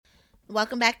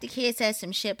Welcome back to Kids Says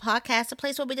Some Shit podcast, a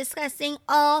place where we're discussing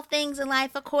all things in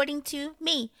life according to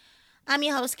me. I'm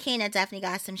your host, Ken. I definitely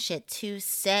got some shit to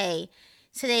say.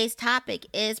 Today's topic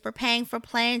is preparing for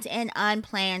planned and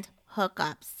unplanned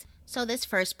hookups. So this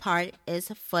first part is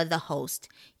for the host.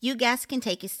 You guys can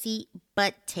take a seat,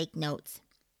 but take notes.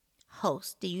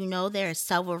 Host, do you know there are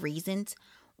several reasons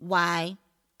why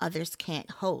others can't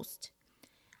host?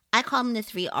 I call them the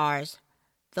 3 R's.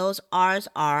 Those R's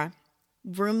are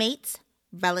roommates,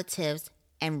 relatives,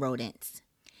 and rodents.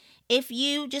 If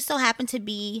you just so happen to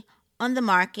be on the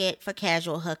market for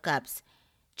casual hookups,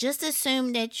 just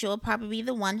assume that you'll probably be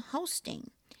the one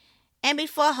hosting. And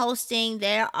before hosting,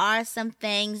 there are some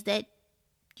things that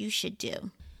you should do.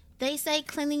 They say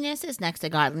cleanliness is next to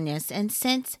godliness, and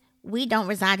since we don't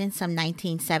reside in some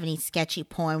 1970s sketchy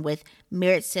porn with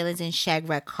mirrored ceilings and shag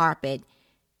red carpet,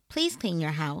 please clean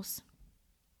your house.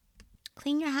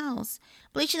 Clean your house.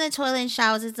 Bleaching the toilet and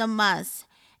showers is a must.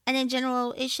 And in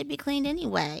general, it should be cleaned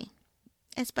anyway.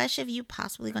 Especially if you're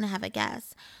possibly going to have a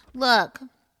guest. Look,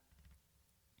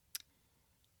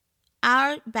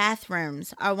 our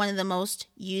bathrooms are one of the most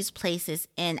used places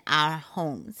in our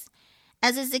homes,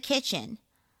 as is the kitchen.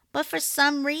 But for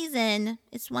some reason,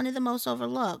 it's one of the most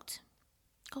overlooked.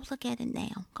 Go look at it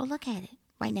now. Go look at it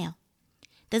right now.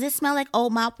 Does it smell like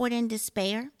old mopwood and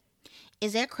despair?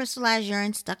 Is there crystallized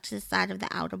urine stuck to the side of the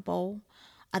outer bowl?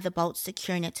 Are the bolts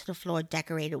securing it to the floor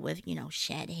decorated with,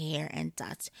 shed hair and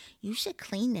dust? You should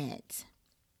clean it.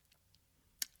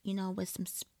 With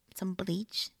some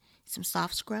bleach, some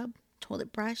soft scrub,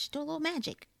 toilet brush, do a little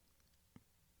magic.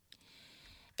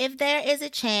 If there is a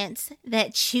chance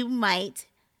that you might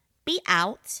be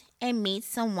out and meet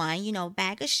someone,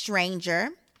 bag a stranger,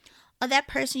 or that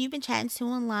person you've been chatting to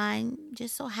online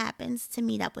just so happens to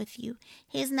meet up with you,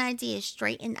 here's an idea: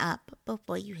 straighten up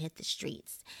before you hit the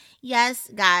streets. Yes,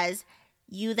 guys,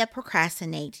 you that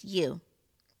procrastinate, you.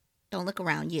 Don't look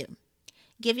around, you.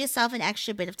 Give yourself an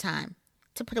extra bit of time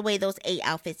to put away those 8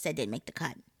 outfits that didn't make the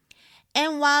cut.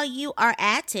 And while you are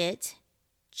at it,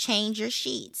 change your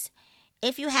sheets.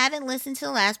 If you haven't listened to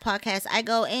the last podcast, I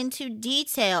go into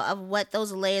detail of what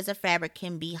those layers of fabric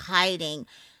can be hiding.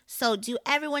 So do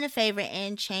everyone a favor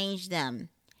and change them,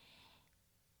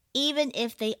 even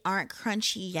if they aren't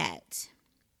crunchy yet.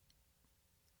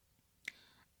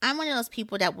 I'm one of those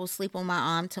people that will sleep on my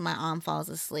arm till my arm falls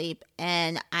asleep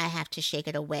and I have to shake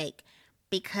it awake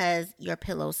because your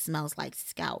pillow smells like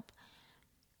scalp.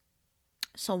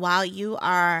 So while you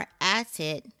are at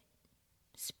it,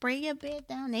 spray your bed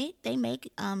down. They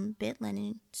make bed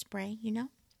linen spray,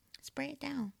 Spray it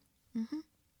down.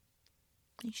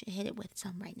 You should hit it with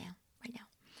some right now.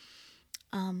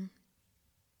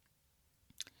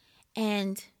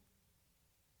 And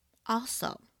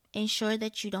also ensure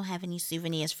that you don't have any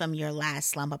souvenirs from your last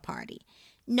slumber party.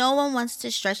 No one wants to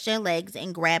stretch their legs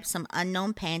and grab some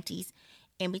unknown panties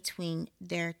in between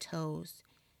their toes.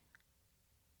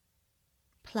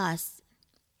 Plus,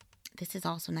 this is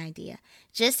also an idea.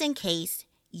 Just in case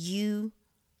you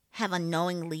have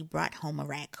unknowingly brought home a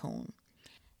raccoon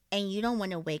and you don't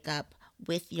want to wake up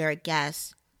with your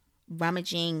guests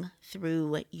rummaging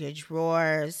through your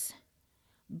drawers,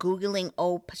 Googling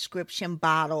old prescription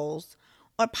bottles,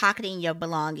 or pocketing your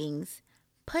belongings,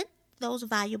 put those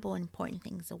valuable and important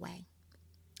things away.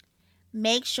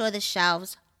 Make sure the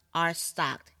shelves are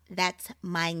stocked. That's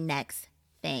my next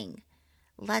thing.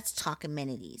 Let's talk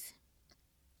amenities.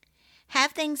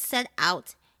 Have things set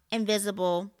out and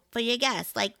visible for your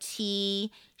guests, like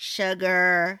tea,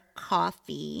 sugar,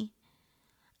 coffee.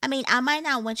 I might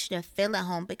not want you to feel at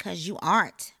home because you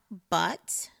aren't,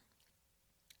 but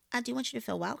I do want you to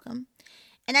feel welcome.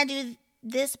 And I do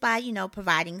this by,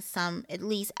 providing some at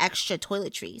least extra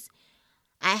toiletries.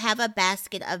 I have a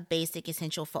basket of basic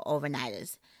essential for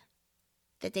overnighters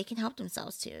that they can help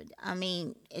themselves to.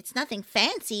 It's nothing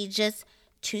fancy, just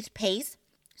toothpaste,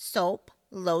 soap,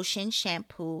 lotion,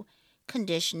 shampoo,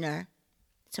 conditioner,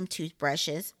 some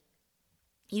toothbrushes.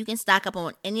 You can stock up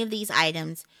on any of these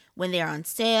items when they're on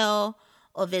sale,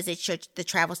 or visit the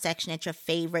travel section at your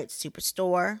favorite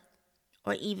superstore,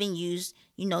 or even use,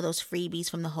 those freebies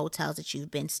from the hotels that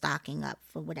you've been stocking up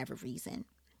for whatever reason.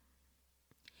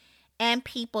 And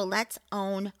people, let's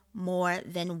own more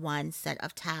than one set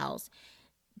of towels.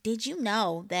 Did you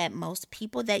know that most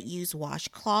people that use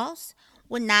washcloths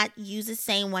would not use the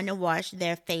same one to wash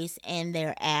their face and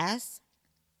their ass?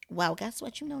 Well, guess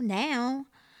what you know now?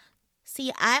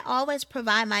 See, I always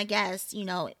provide my guests,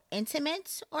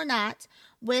 intimate or not,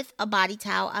 with a body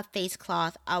towel, a face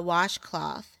cloth, a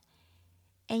washcloth.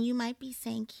 And you might be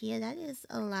saying, Kia, that is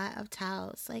a lot of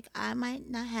towels. Like, I might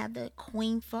not have the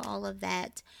coin for all of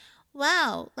that.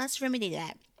 Well, let's remedy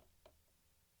that.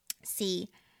 See,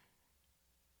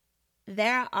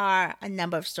 there are a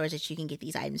number of stores that you can get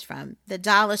these items from. The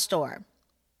dollar store,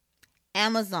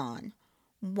 Amazon,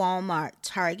 Walmart,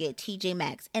 Target, TJ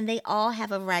Maxx, and they all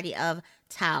have a variety of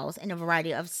towels and a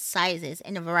variety of sizes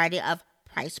and a variety of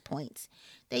price points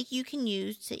that you can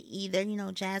use to either,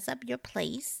 jazz up your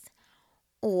place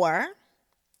or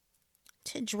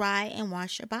to dry and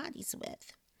wash your bodies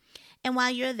with. And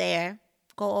while you're there,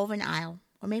 go over an aisle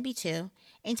or maybe two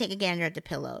and take a gander at the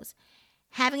pillows.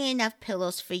 Having enough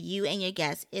pillows for you and your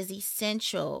guests is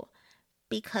essential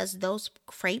because those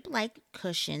crepe-like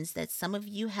cushions that some of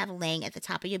you have laying at the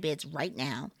top of your beds right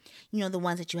now, the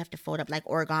ones that you have to fold up like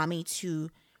origami to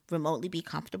remotely be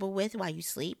comfortable with while you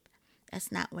sleep,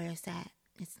 that's not where it's at.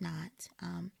 It's not.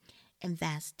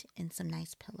 Invest in some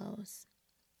nice pillows.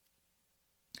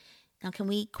 Now, can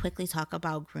we quickly talk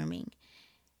about grooming?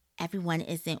 Everyone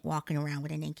isn't walking around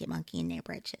with a naked monkey in their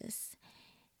britches.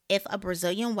 If a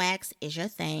Brazilian wax is your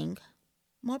thing,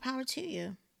 more power to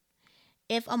you.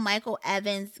 If a Michael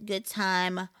Evans good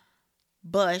time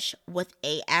bush with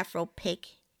a Afro pick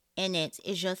in it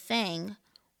is your thing,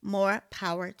 more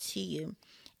power to you.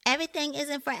 Everything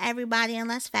isn't for everybody, and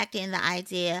let's factor in the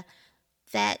idea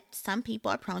that some people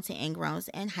are prone to ingrowns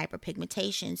and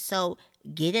hyperpigmentation. So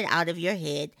get it out of your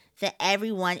head that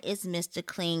everyone is Mr.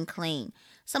 Clean.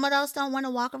 Some of those don't want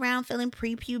to walk around feeling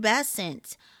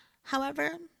prepubescent.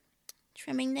 However,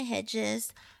 trimming the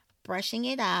hedges, brushing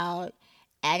it out,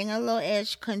 adding a little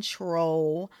edge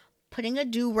control, putting a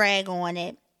do-rag on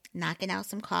it, knocking out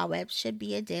some cobwebs should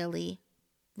be a daily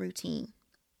routine.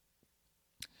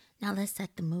 Now let's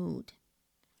set the mood.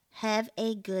 Have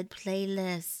a good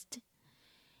playlist.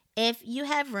 If you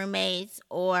have roommates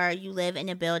or you live in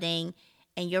a building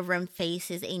and your room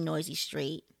faces a noisy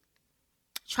street,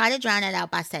 try to drown it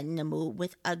out by setting the mood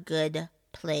with a good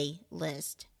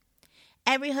playlist.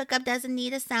 Every hookup doesn't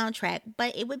need a soundtrack,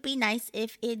 but it would be nice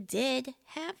if it did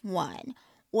have one,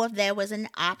 or if there was an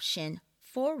option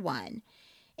for one.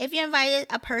 If you invited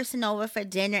a person over for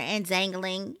dinner and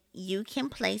dangling, you can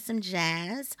play some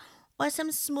jazz or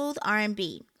some smooth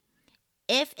R&B.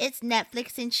 If it's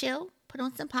Netflix and chill, put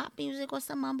on some pop music or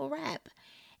some mumble rap.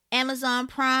 Amazon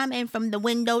Prime and from the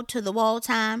window to the wall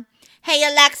time. Hey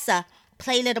Alexa,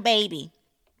 play Little Baby.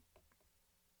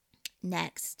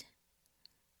 Next.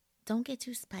 Don't get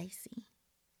too spicy.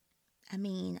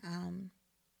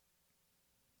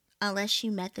 Unless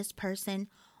you met this person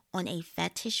on a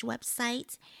fetish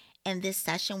website and this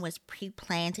session was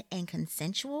pre-planned and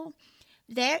consensual,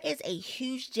 there is a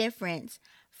huge difference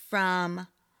from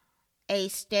a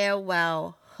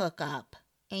stairwell hookup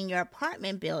in your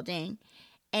apartment building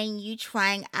and you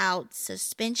trying out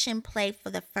suspension play for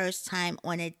the first time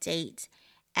on a date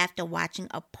after watching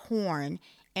a porn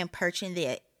and purchasing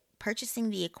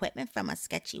the equipment from a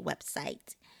sketchy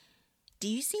website. Do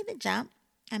you see the jump?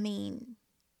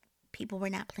 People were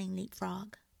not playing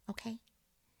leapfrog, okay?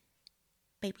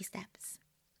 Baby steps.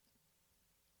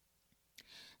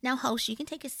 Now, host, you can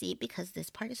take a seat because this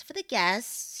part is for the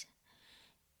guests.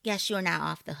 Yes, you're now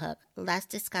off the hook. Let's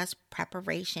discuss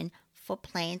preparation for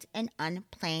planned and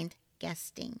unplanned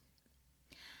guesting.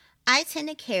 I tend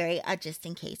to carry a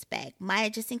just-in-case bag. My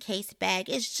just-in-case bag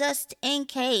is just in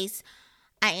case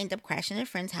I end up crashing at a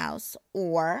friend's house,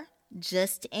 or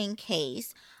just in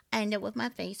case I end up with my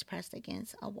face pressed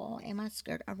against a wall and my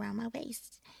skirt around my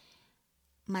waist.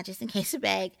 My just-in-case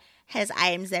bag has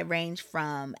items that range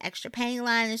from extra panty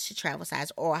liners to travel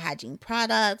size oral hygiene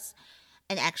products,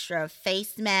 an extra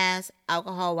face mask,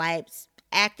 alcohol wipes,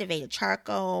 activated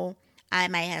charcoal. I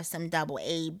might have some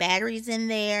AA batteries in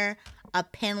there, a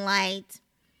pen light.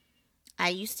 I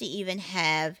used to even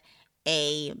have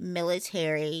a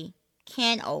military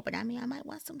can opener. I might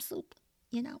want some soup,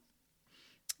 You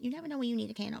never know when you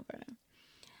need a can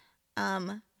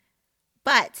opener.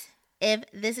 But if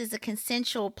this is a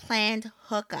consensual planned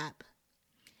hookup,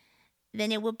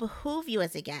 then it would behoove you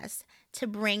as a guest to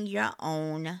bring your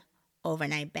own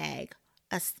overnight bag,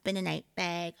 a spend-a-night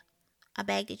bag, a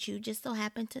bag that you just so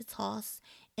happen to toss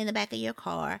in the back of your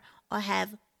car or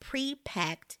have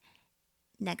pre-packed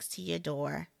next to your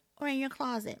door or in your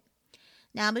closet.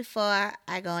 Now, before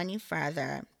I go any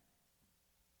further,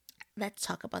 let's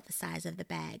talk about the size of the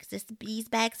bags. These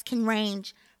bags can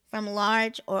range from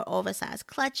large or oversized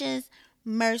clutches,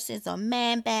 Merces or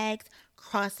man bags,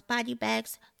 crossbody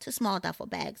bags, to small duffel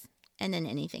bags, and then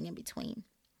anything in between.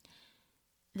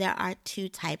 There are two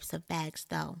types of bags,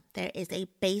 though. There is a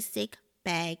basic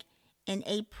bag and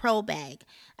a pro bag.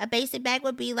 A basic bag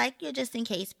would be like your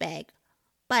just-in-case bag,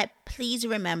 but please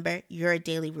remember your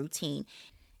daily routine.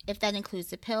 If that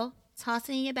includes a pill, toss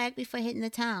it in your bag before hitting the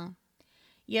town.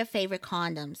 Your favorite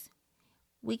condoms,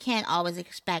 we can't always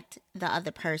expect the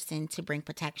other person to bring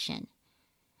protection.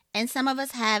 And some of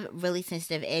us have really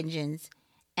sensitive engines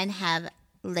and have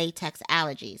latex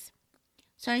allergies.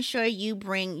 So ensure you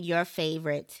bring your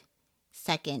favorite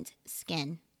second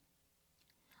skin.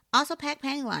 Also pack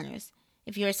panty liners.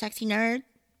 If you're a sexy nerd,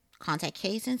 contact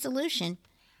Case and Solution.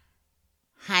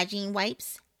 Hygiene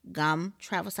wipes, gum,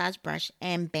 travel size brush,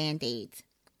 and band-aids.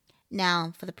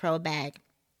 Now for the Pro Bag.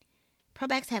 Pro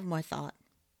Bags have more thought.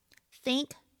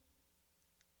 Think,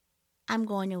 I'm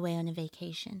going away on a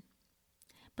vacation.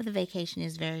 But the vacation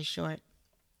is very short.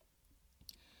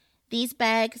 These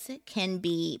bags can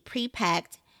be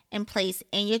pre-packed and placed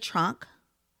in your trunk,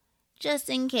 just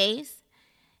in case,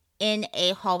 in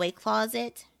a hallway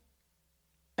closet,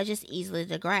 or just easily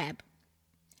to grab.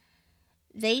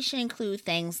 They should include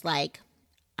things like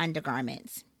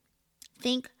undergarments.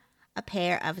 Think a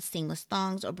pair of seamless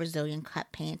thongs or Brazilian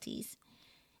cut panties.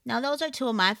 Now, those are two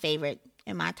of my favorite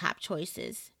and my top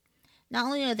choices. Not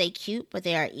only are they cute, but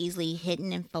they are easily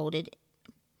hidden and folded.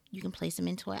 You can place them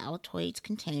into an Altoids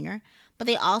container, but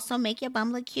they also make your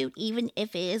bum look cute even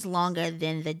if it is longer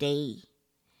than the day.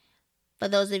 For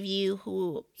those of you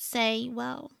who say,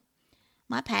 well,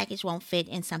 my package won't fit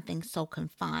in something so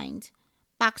confined,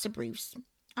 boxer briefs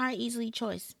are an easy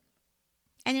choice.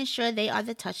 And ensure they are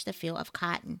the touch the feel of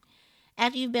cotton.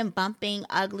 After you've been bumping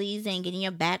uglies and getting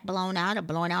your back blown out or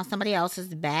blowing out somebody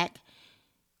else's back,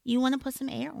 you want to put some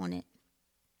air on it.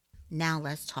 Now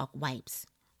let's talk wipes.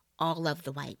 All of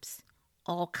the wipes.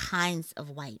 All kinds of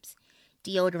wipes.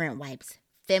 Deodorant wipes.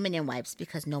 Feminine wipes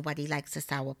because nobody likes a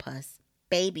sourpuss.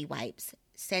 Baby wipes.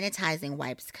 Sanitizing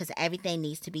wipes because everything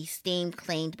needs to be steam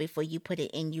cleaned before you put it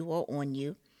in you or on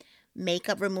you.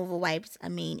 Makeup removal wipes. I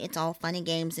mean, it's all fun and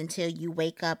games until you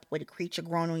wake up with a creature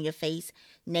growing on your face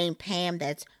named Pam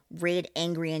that's red,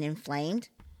 angry, and inflamed.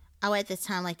 I would at this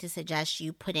time like to suggest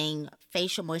you putting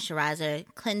facial moisturizer,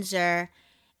 cleanser,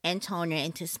 and toner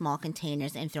into small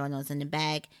containers and throwing those in the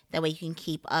bag. That way you can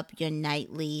keep up your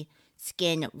nightly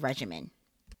skin regimen.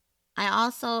 I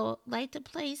also like to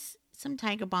place some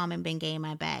Tiger Balm and Bengay in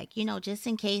my bag. Just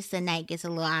in case the night gets a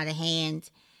little out of hand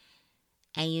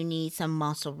and you need some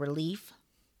muscle relief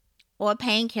or a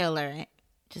painkiller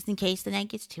just in case the night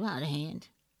gets too out of hand.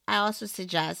 I also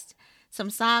suggest some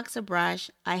socks, a brush,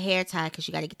 a hair tie because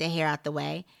you got to get the hair out the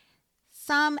way,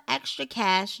 some extra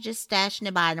cash just stashed in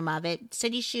the bottom of it,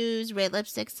 city shoes, red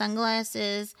lipstick,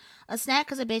 sunglasses, a snack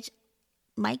because a bitch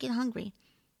might get hungry,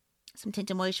 some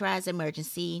tinted moisturizer,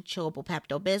 emergency, chewable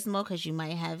Pepto-Bismol because you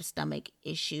might have stomach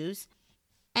issues.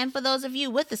 And for those of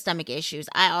you with the stomach issues,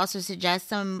 I also suggest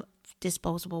some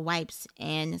disposable wipes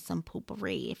and some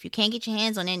poopery. If you can't get your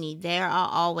hands on any, there are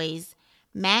always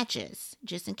matches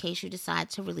just in case you decide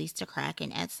to release the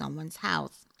Kraken at someone's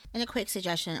house. And a quick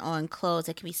suggestion on clothes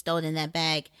that can be stowed in that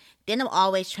bag. Denim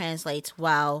always translates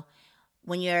well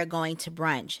when you're going to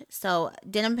brunch. So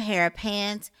denim pair of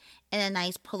pants and a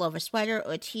nice pullover sweater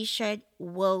or t-shirt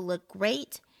will look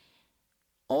great.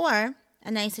 Or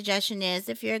a nice suggestion is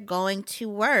if you're going to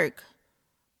work,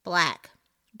 black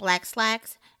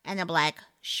slacks and a black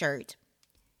shirt.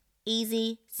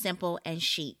 Easy, simple, and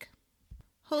chic.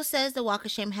 Who says the walk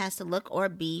of shame has to look or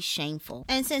be shameful?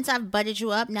 And since I've butted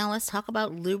you up, now let's talk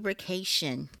about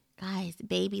lubrication. Guys,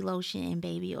 baby lotion and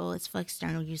baby oil is for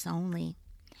external use only.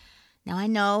 Now I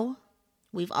know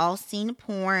we've all seen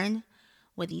porn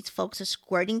where these folks are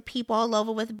squirting people all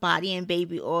over with body and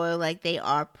baby oil like they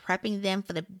are prepping them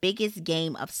for the biggest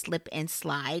game of slip and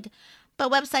slide. But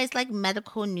websites like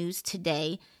Medical News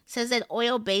Today says that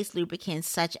oil-based lubricants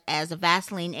such as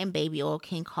Vaseline and baby oil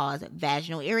can cause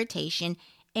vaginal irritation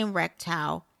and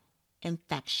erectile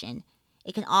infection.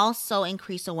 It can also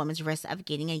increase a woman's risk of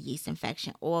getting a yeast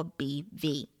infection or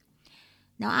BV.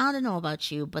 Now, I don't know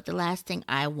about you, but the last thing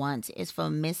I want is for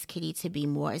Miss Kitty to be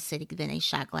more acidic than a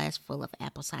shot glass full of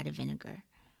apple cider vinegar.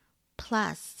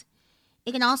 Plus,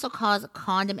 it can also cause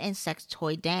condom and sex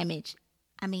toy damage.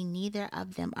 I mean, neither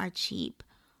of them are cheap.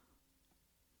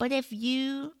 But if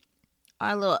you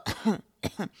are a little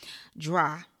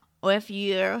dry, or if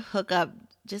your hookup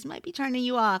just might be turning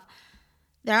you off,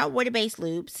 there are water-based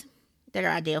lubes that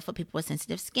are ideal for people with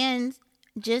sensitive skins.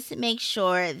 Just make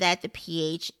sure that the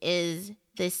pH is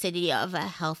the acidity of a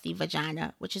healthy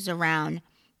vagina, which is around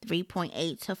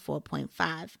 3.8 to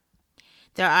 4.5.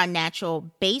 There are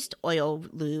natural-based oil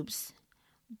lubes,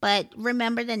 but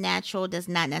remember the natural does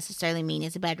not necessarily mean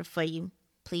it's better for you.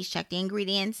 Please check the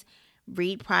ingredients,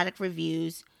 read product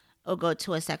reviews, or go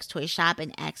to a sex toy shop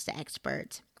and ask the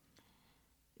expert.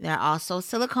 There are also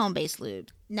silicone-based lubes.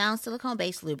 Now,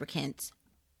 silicone-based lubricants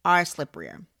are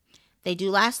slipperier. They do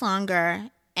last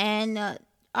longer and are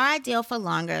ideal for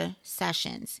longer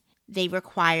sessions. they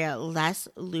require less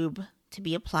lube to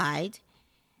be applied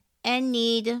and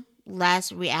need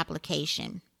less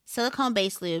reapplication.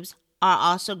 Silicone-based lubes are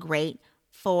also great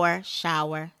for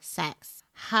shower sex.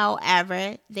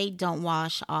 However, they don't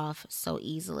wash off so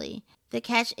easily. The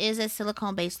catch is that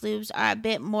silicone-based lubes are a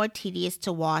bit more tedious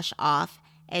to wash off,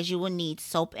 as you will need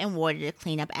soap and water to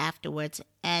clean up afterwards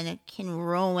and can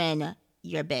ruin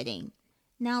your bedding.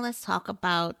 Now let's talk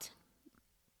about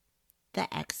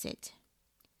the exit.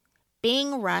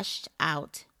 Being rushed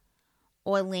out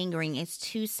or lingering is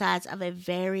two sides of a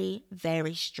very,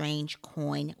 very strange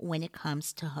coin when it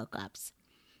comes to hookups.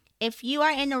 If you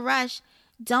are in a rush,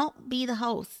 don't be the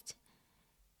host.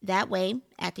 That way,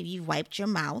 after you've wiped your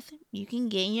mouth, you can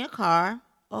get in your car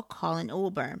or call an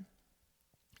Uber.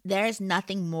 There is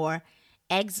nothing more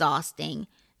exhausting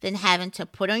than having to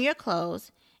put on your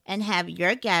clothes and have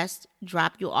your guest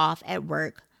drop you off at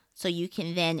work so you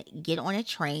can then get on a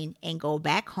train and go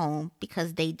back home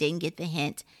because they didn't get the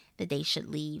hint that they should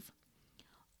leave.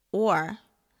 Or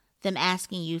them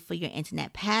asking you for your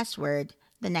internet password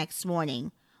the next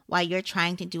morning while you're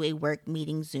trying to do a work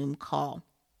meeting Zoom call.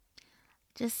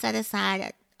 Just set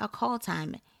aside a call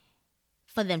time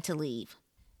for them to leave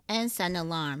and set an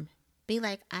alarm. Be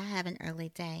like, I have an early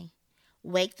day.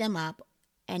 Wake them up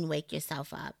and wake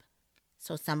yourself up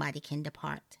so somebody can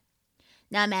depart.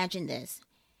 Now imagine this.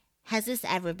 Has this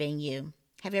ever been you?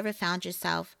 Have you ever found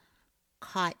yourself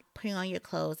caught putting on your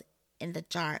clothes in the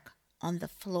dark on the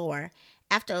floor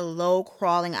after low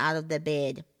crawling out of the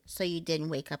bed so you didn't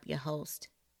wake up your host?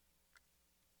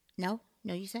 No,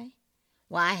 you say?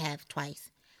 Well, I have twice.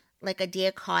 Like a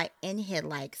deer caught in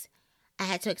headlights, I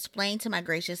had to explain to my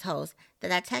gracious host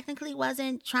that I technically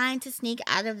wasn't trying to sneak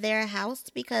out of their house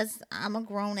because I'm a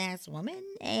grown-ass woman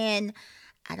and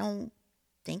I don't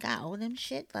think I owe them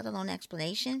shit, let alone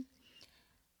explanation.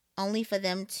 Only for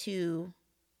them to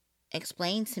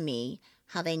explain to me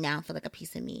how they now feel like a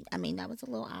piece of meat. I mean, that was a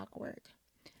little awkward.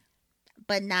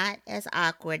 But not as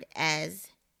awkward as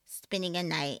spending a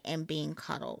night and being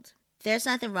cuddled. There's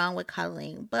nothing wrong with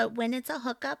cuddling, but when it's a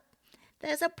hookup,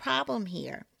 there's a problem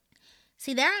here.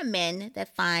 See, there are men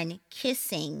that find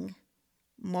kissing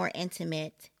more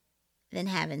intimate than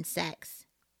having sex.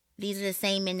 These are the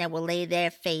same men that will lay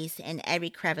their face in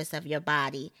every crevice of your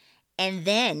body and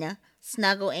then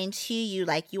snuggle into you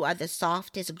like you are the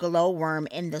softest glowworm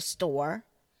in the store.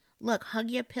 Look,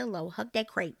 hug your pillow, hug that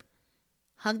crepe,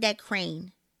 hug that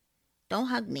crane. Don't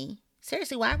hug me.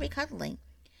 Seriously, why are we cuddling?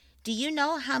 Do you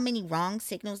know how many wrong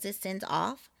signals this sends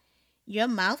off? Your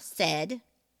mouth said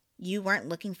you weren't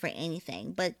looking for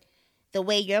anything, but the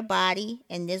way your body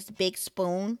and this big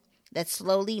spoon that's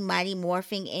slowly mighty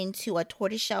morphing into a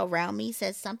tortoiseshell around me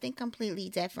says something completely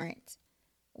different.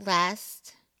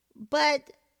 Last,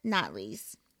 but not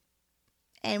least,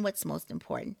 and what's most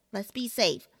important, let's be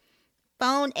safe.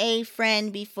 Phone a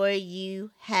friend before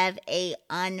you have a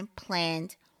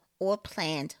unplanned or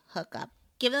planned hookup.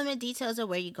 Give them the details of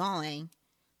where you're going.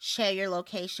 Share your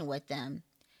location with them.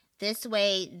 This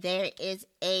way, there is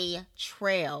a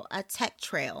trail, a tech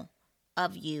trail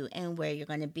of you and where you're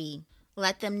going to be.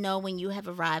 Let them know when you have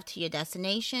arrived to your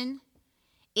destination,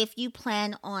 if you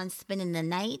plan on spending the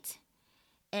night,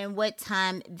 and what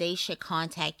time they should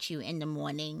contact you in the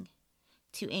morning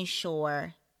to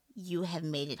ensure you have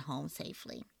made it home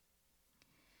safely.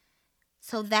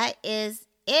 So that is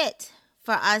it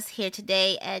for us here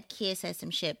today at Kia Says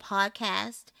Some Shit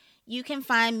Podcast. You can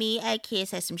find me at Kia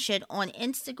Says Some Shit on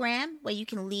Instagram, where you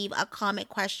can leave a comment,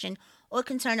 question, or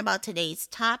concern about today's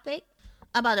topic,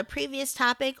 about a previous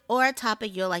topic, or a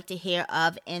topic you'll like to hear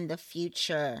of in the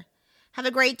future. Have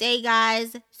a great day,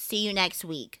 guys. See you next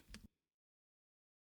week.